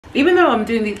even though I'm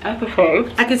doing these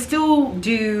episodes, I can still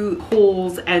do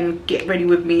hauls and get ready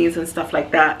with me's and stuff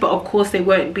like that, but of course they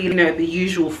won't be, you know, the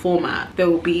usual format. They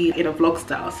will be in a vlog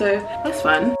style, so that's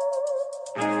fun.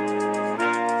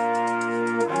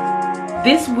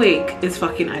 This wig is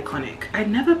fucking iconic. I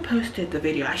never posted the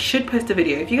video. I should post a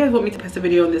video. If you guys want me to post a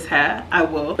video on this hair, I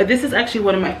will. But this is actually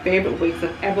one of my favorite wigs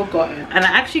I've ever gotten. And I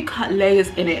actually cut layers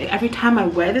in it. Every time I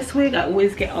wear this wig, I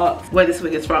always get asked where this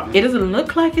wig is from. It doesn't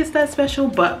look like it's that special,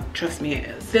 but trust me, it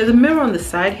is. There's a mirror on the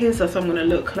side here, so I'm gonna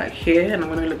look like here, and I'm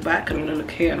gonna look back, and I'm gonna look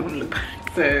here, and I'm gonna look back.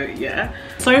 So yeah,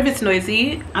 sorry if it's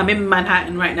noisy. I'm in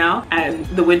Manhattan right now and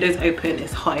the window's open.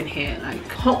 It's hot in here. Like,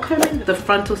 hot combing the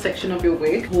frontal section of your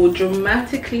wig will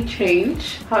dramatically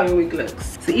change how your wig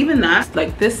looks. So even that,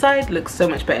 like, this side looks so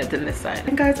much better than this side.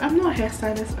 And guys, I'm not a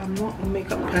hairstylist, I'm not a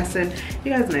makeup person.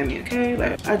 You guys know me, okay?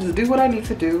 Like, I just do what I need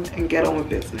to do and get on with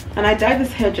business. And I dye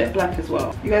this hair jet black as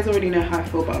well. You guys already know how I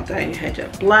feel about dyeing your hair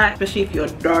jet black, especially if you're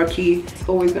darky. It's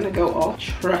always gonna go off,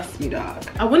 trust me, dog.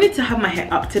 I wanted to have my hair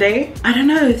up today. I don't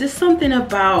know, is there something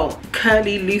about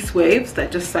curly loose waves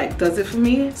that just like does it for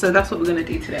me? So that's what we're gonna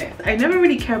do today. I never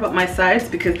really care about my sides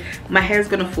because my hair is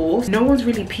gonna fall. No one's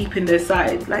really peeping those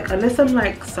sides, like, unless I'm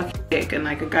like sucking dick and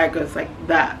like a guy goes like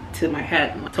that to my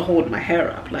head to hold my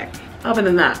hair up. Like, other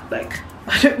than that, like,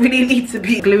 I don't really need to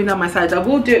be gluing down my sides. I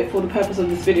will do it for the purpose of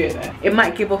this video though. It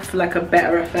might give off like a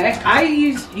better effect. I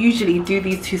usually do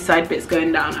these two side bits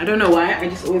going down. I don't know why, I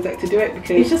just always like to do it because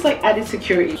it's just like added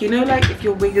security. You know, like if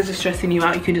your wig is just stressing you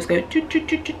out, you can just go choo, choo,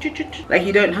 choo, choo, choo, choo. Like,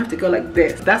 you don't have to go like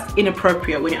this. That's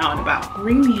inappropriate when you're out and about.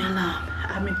 Ring the alarm.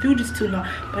 I've been through this too long,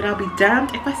 but I'll be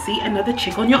damned if I see another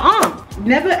chick on your arm.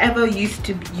 Never ever used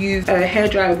to use a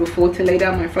hairdryer before to lay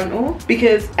down my frontal,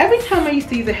 because every time I used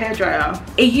to use a hairdryer,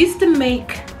 it used to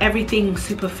make everything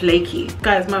super flaky.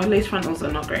 Guys, my lace frontals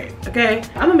are not great, okay?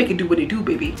 I'm gonna make it do what it do,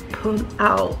 baby. Pull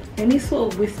out any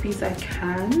sort of wispies I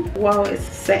can while it's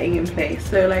setting in place.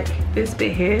 So like this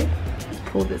bit here, just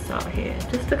pull this out here,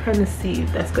 just to kind of see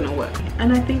if that's gonna work.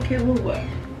 And I think it will work.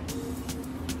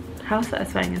 How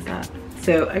satisfying is that?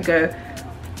 So I go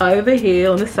over here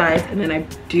on the side and then I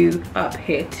do up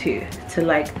here too, to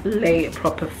like lay it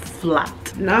proper flat.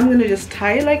 Now I'm gonna just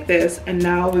tie it like this, and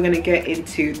now we're gonna get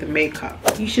into the makeup.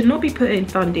 You should not be putting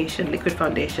foundation, liquid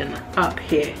foundation, up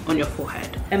here on your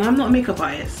forehead. And I'm not a makeup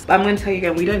artist, but I'm gonna tell you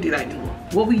again, we don't do that anymore.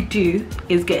 What we do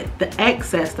is get the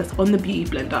excess that's on the beauty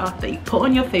blender that you put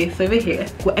on your face over here.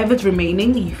 Whatever's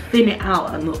remaining, you thin it out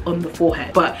on the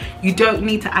forehead. But you don't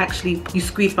need to actually, you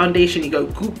squeeze foundation, you go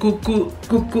goop, goop, goop,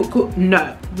 goop, goop, goop.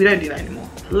 No, we don't do that anymore.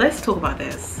 Let's talk about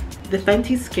this. The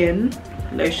Fenty Skin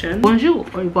Lotion. Bonjour.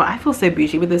 Oh, but I feel so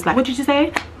bougie with this. Like, what did you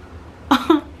say?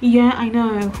 Yeah, I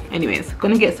know. Anyways,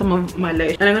 gonna get some of my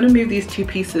lotion. And I'm gonna move these two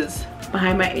pieces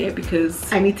behind my ear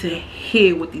because I need to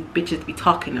hear what these bitches be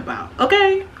talking about.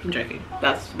 Okay, I'm joking.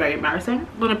 That's very embarrassing.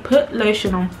 I'm gonna put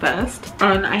lotion on first.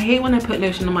 And I hate when I put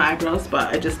lotion on my eyebrows,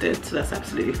 but I just did, so that's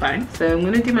absolutely fine. So I'm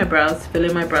gonna do my brows, fill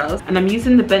in my brows. And I'm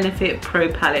using the Benefit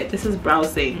Pro palette. This is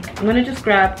Browsing. I'm gonna just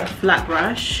grab a flat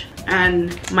brush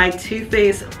and my Too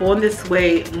Faced Born This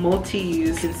Way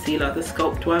multi-use concealer, the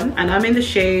sculpt one, and I'm in the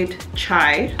shade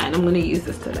Chai, and I'm gonna use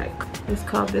this to like just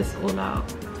carve this all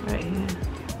out right here.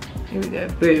 Here we go.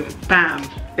 Boom, bam,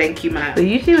 thank you, man. So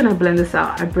usually when I blend this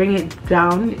out, I bring it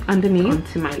down underneath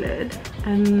onto my lid,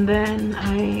 and then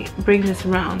I bring this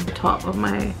around the top of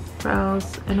my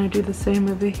brows, and I do the same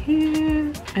over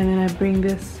here, and then I bring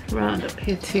this round up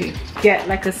here too. Get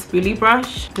like a spoolie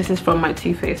brush. This is from my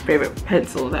Too Faced favorite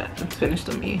pencil that's finished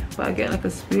on me, but I get like a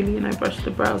spoolie and I brush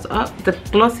the brows up. The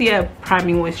Glossier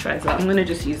Priming Moisturizer, I'm gonna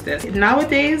just use this.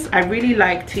 Nowadays I really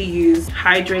like to use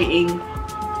hydrating,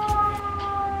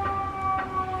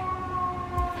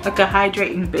 like a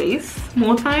hydrating base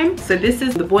more time. So this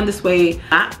is the Born This Way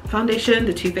matte foundation,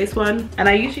 the Too Faced one, and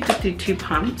I usually just do 2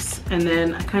 pumps and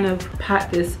then I kind of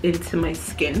pat this into my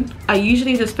skin. I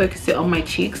usually just focus it on my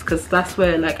cheeks because that's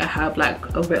where like I have like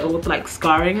a bit of like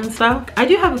scarring and stuff. I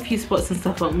do have a few spots and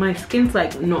stuff, but my skin's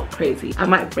like not crazy. I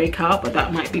might break out, but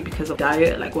that might be because of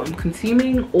diet, like what I'm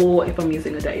consuming, or if I'm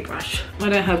using a dirty brush. I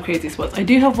don't have crazy spots. I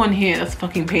do have one here that's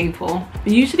fucking painful.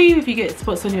 But usually if you get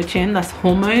spots on your chin, that's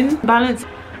hormone balance,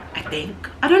 I think.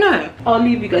 I don't know. I'll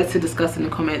leave you guys to discuss in the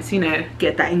comments, you know,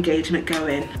 get that engagement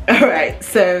going. Alright,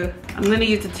 so I'm gonna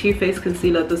use the Too Faced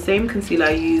concealer, the same concealer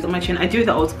I use on my chin. I do it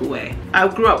the old school way. I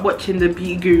grew up watching the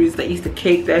beauty gurus that used to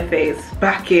cake their face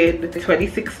back in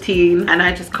 2016, and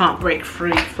I just can't break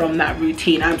free from that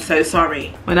routine. I'm so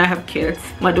sorry. When I have kids,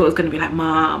 my daughter's gonna be like,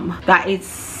 Mom, that is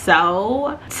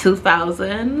so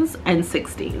 2000s and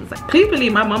 16s. Like, please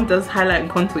believe my mom does highlight and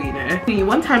contour, you know.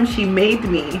 One time she made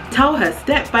me tell her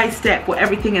step by step what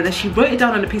everything, and then she wrote it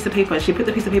down on a piece of paper and she put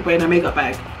the piece of paper in her makeup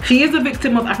bag. She is a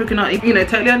victim of African art, you know,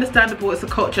 totally understandable. It's a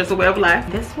culture, it's a way of life.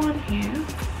 This one here,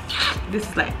 this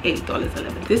is like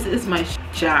 $8.11. This is my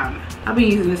jam. I've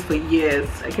been using this for years,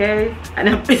 okay? And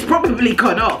it's probably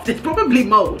gone off. There's probably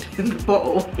mold in the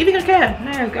bottle. You think I care?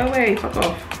 No, go away, fuck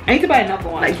off. I need to buy another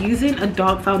one. Like, using a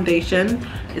dark foundation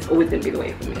is always gonna be the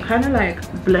way for me. Kind of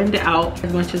like blend it out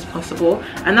as much as possible,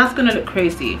 and that's gonna look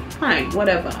crazy. Fine,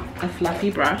 whatever. A fluffy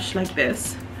brush like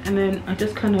this, and then I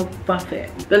just kind of buff it.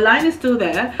 The line is still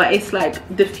there, but it's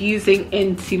like diffusing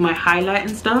into my highlight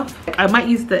and stuff. I might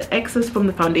use the excess from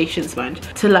the foundation sponge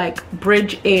to like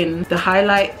bridge in the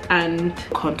highlight and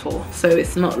contour, so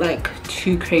it's not like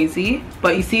too crazy,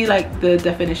 but you see like the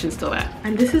definition still there.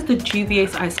 And this is the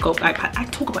Juvia's Eye Sculpt. Like, I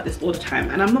talk about this all the time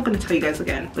and I'm not going to tell you guys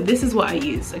again, but this is what I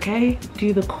use, okay?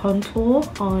 Do the contour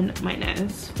on my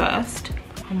nose first.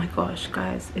 Oh my gosh,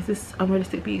 guys, is this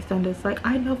unrealistic beauty standards? Like,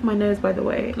 I love my nose, by the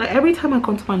way. Like, every time I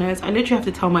contour my nose, I literally have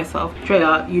to tell myself,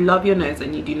 Drea, you love your nose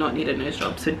and you do not need a nose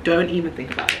job, so don't even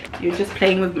think about it. You're just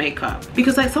playing with makeup.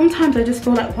 Because like sometimes I just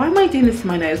feel like, why am I doing this to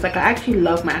my nose? Like, I actually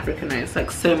love my African nose like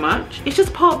so much. It's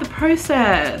just part of the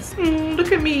process.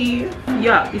 Look at me.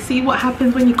 Yeah, you see what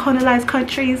happens when you colonize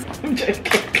countries? I'm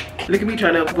joking. Look at me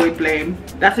trying to avoid blame.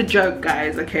 That's a joke,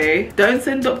 guys, okay? Don't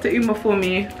send Dr. Uma for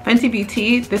me. Fenty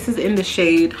Beauty, this is in the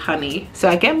shade Honey. So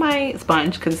I get my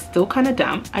sponge, because it's still kind of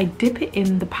damp. I dip it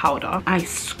in the powder. I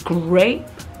scrape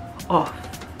off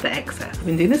the excess. I've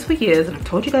been doing this for years and I've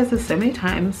told you guys this so many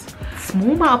times.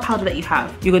 Small amount of powder that you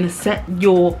have, you're gonna set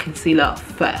your concealer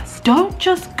first. Don't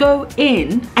just go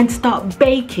in and start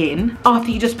baking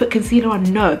after you just put concealer on.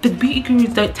 No, the beauty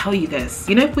gurus don't tell you this.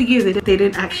 You know, for years they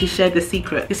didn't actually share the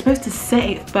secret. You're supposed to set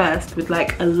it first with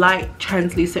like a light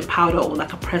translucent powder or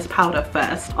like a pressed powder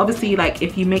first. Obviously, like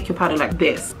if you make your powder like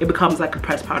this, it becomes like a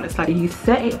pressed powder. It's like you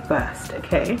set it first,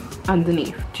 okay,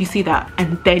 underneath. Do you see that?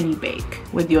 And then you bake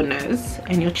with your nose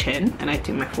and your chin. And I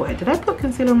do my forehead. Did I put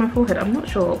concealer on my forehead? I'm not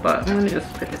sure, but I'm gonna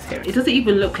just put this here. It doesn't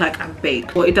even look like I've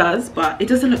baked. Well, it does, but it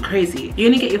doesn't look crazy. You're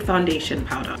gonna get your foundation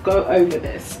powder. Go over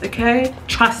this, okay?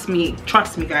 Trust me,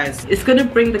 guys. It's gonna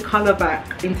bring the color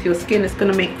back into your skin. It's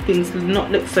gonna make things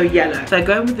not look so yellow. So I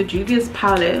go in with the Juvia's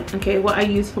palette, okay, what I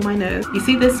use for my nose. You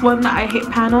see this one that I hit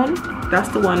pan on? That's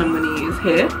the one I'm gonna use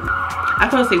here. I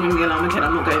can't say ring the alarm again,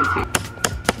 I'm not going to.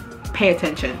 Pay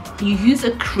attention. You use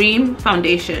a cream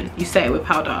foundation, you set it with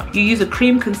powder. You use a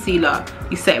cream concealer,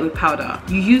 you set it with powder.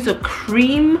 You use a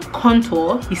cream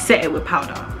contour, you set it with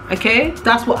powder. Okay,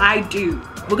 that's what I do.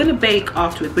 We're gonna bake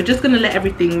afterwards. We're just gonna let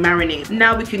everything marinate.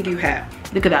 Now we can do hair.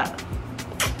 Look at that.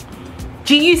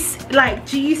 Do you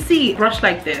see brush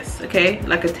like this, okay,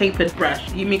 like a tapered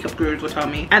brush? You makeup gurus will tell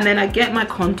me. And then I get my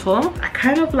contour, I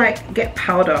kind of like get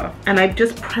powder and I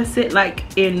just press it like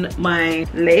in my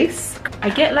lace. I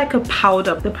get like a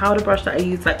powder, the powder brush that I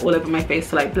use like all over my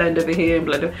face to like blend over here and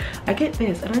blend over. I get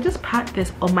this and I just pat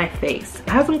this on my face. It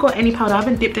hasn't got any powder, I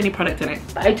haven't dipped any product in it.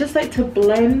 But I just like to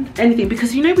blend anything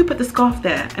because you know we put the scarf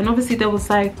there and obviously there was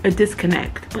like a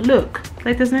disconnect. But look,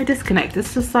 like there's no disconnect.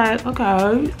 It's just like,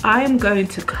 okay, I am going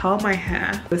to curl my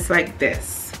hair. It's like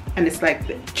this and it's like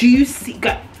this. Do you see?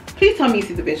 Please tell me you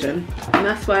see the vision. And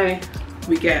that's why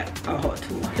we get a hot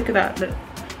tool. Look at that, look.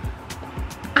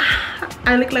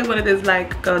 I look like one of those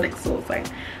like girl next door. It's like,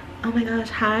 oh my gosh,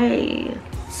 hi.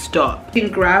 Stop. You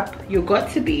can grab your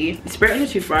got to be, spray it on your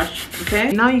toothbrush,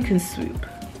 okay? Now you can swoop.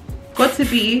 Got to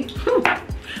be,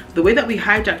 the way that we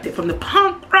hijacked it from the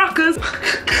punk rockers.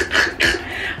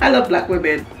 I love black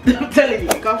women. I'm telling you,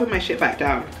 I can't put my shit back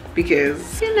down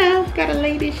because, you know, gotta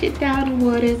lay this shit down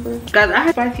or whatever. Guys, I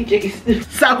had spicy chicken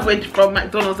sandwich from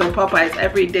McDonald's and Popeyes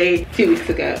every day 2 weeks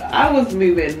ago. I was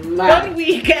moving mad. One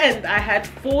weekend, I had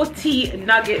 40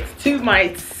 nuggets to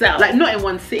myself. Like, not in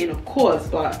one sitting, of course,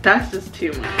 but that's just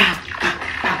too much.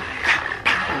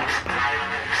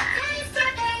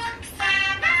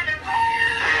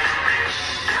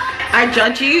 I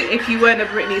judge you if you weren't a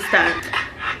Britney stan.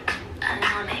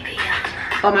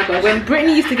 Oh my god, when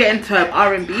Britney used to get into her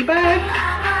R&B bag,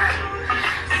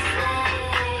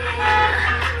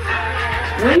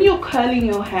 when you're curling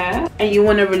your hair and you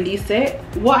want to release it,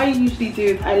 what I usually do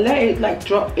is I let it like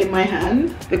drop in my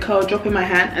hand, the curl drop in my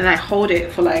hand, and I hold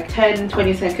it for like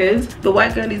 10-20 seconds. The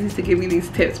white girlies used to give me these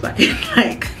tips back in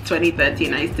like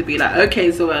 2013. I used to be like, okay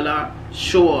Zoella,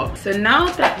 sure. So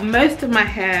now that most of my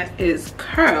hair is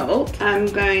curled, I'm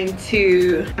going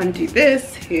to undo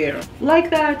this here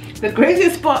like that. The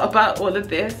craziest part about all of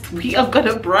this, we are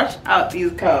gonna brush out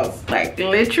these curls, like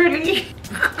literally.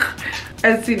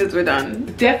 as soon as we're done.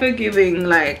 Definitely giving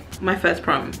like my first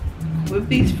prom. With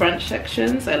these front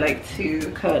sections, I like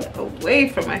to curl away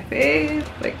from my face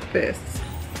like this.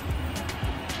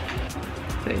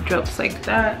 So it drops like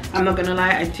that. I'm not gonna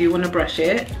lie, I do want to brush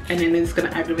it, and then it's gonna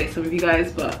aggravate some of you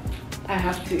guys, but I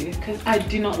have to because I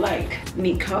do not like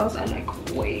neat curls. I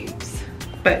like waves.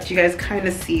 But you guys kind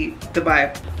of see the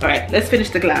vibe. All right, let's finish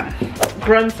the glam.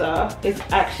 Bronzer is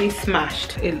actually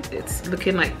smashed. It's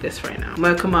looking like this right now.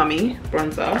 Mocha Mummy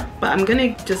bronzer. But I'm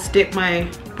gonna just dip my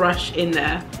brush in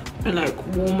there and like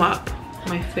warm up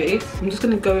my face. I'm just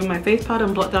gonna go in my face powder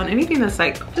and blot down anything that's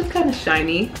like just kind of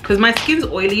shiny because my skin's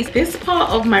oily. This part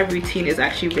of my routine is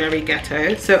actually very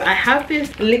ghetto. So I have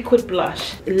this liquid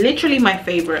blush, literally my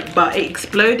favorite, but it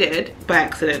exploded by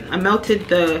accident. I melted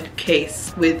the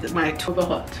case with my Turbo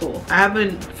Hot tool. I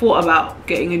haven't thought about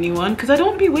getting a new one because I don't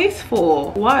want to be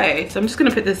wasteful. Why? So I'm just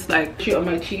gonna put this like shoot on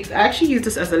my cheeks. I actually use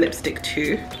this as a lipstick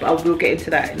too, but I will get into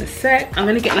that in a sec. I'm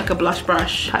gonna get like a blush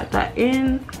brush, pat that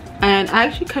in. And I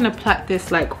actually kind of plait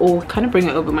this like all, kind of bring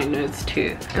it over my nose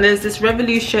too. And there's this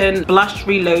Revolution Blush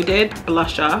Reloaded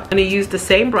blusher. I'm gonna use the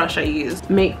same brush I used.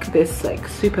 Make this like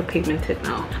super pigmented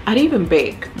now. I didn't even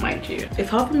bake, mind you. It's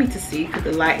hard for me to see because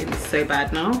the lighting is so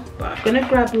bad now. But I'm gonna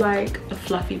grab like a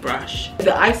fluffy brush.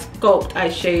 The Ice Sculpt Eye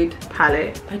Shade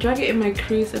palette. I drag it in my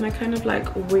crease and I kind of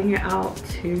like wing it out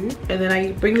too. And then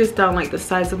I bring this down like the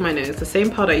sides of my nose. The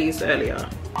same powder I used earlier.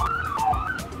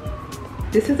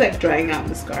 This is like drying out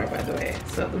mascara, by the way.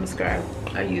 So the mascara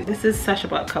I use, this is Sacha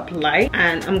Buttercup Light,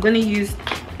 and I'm gonna use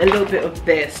a little bit of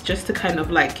this just to kind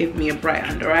of like give me a bright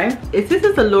under eye. This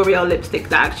is a L'Oreal lipstick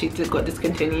that actually got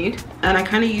discontinued, and I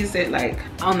kind of use it like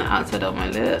on the outside of my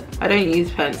lip. I don't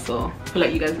use pencil. I feel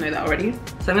like you guys know that already.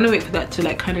 So I'm gonna wait for that to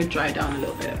like kind of dry down a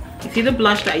little bit. You see the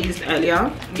blush that I used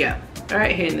earlier? Yeah.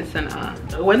 Right here in the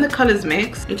center. When the colors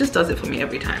mix, it just does it for me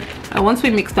every time. And once we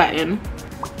mix that in,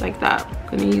 like that,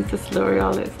 I'm gonna use this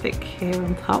L'Oreal lipstick here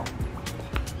on top.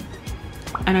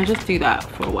 And I just do that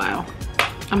for a while.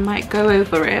 I might go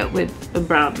over it with a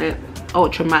brown lip,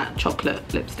 ultra matte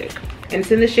chocolate lipstick. And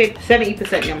it's in the shade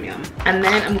 70% Yum Yum. And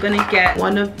then I'm gonna get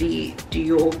one of the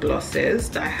Dior glosses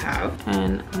that I have.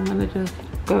 And I'm gonna just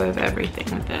go over everything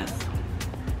with this.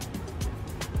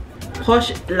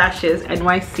 Posh Lashes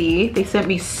NYC, they sent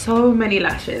me so many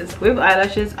lashes. With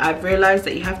eyelashes, I've realized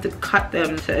that you have to cut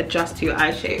them to adjust to your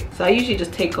eye shape. So I usually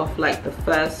just take off like the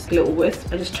first little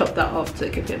wisp. I just chop that off to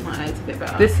give it my eyes a bit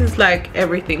better. This is like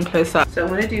everything close up. So I'm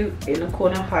gonna do inner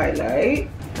corner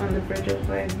highlight on the bridge of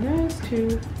my nose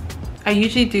too. I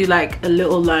usually do like a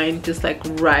little line just like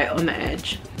right on the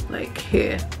edge, like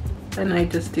here. And I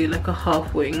just do like a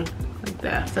half wing like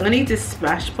that. So I'm gonna use this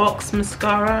Smashbox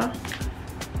mascara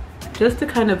just to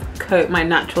kind of coat my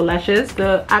natural lashes.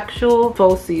 The actual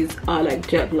falsies are like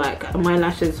jet black, and my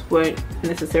lashes won't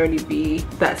necessarily be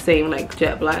that same like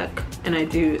jet black. And I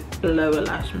do lower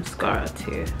lash mascara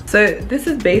too. So this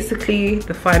is basically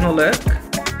the final look.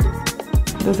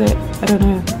 Does it? I don't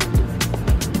know.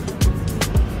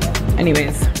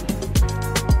 Anyways,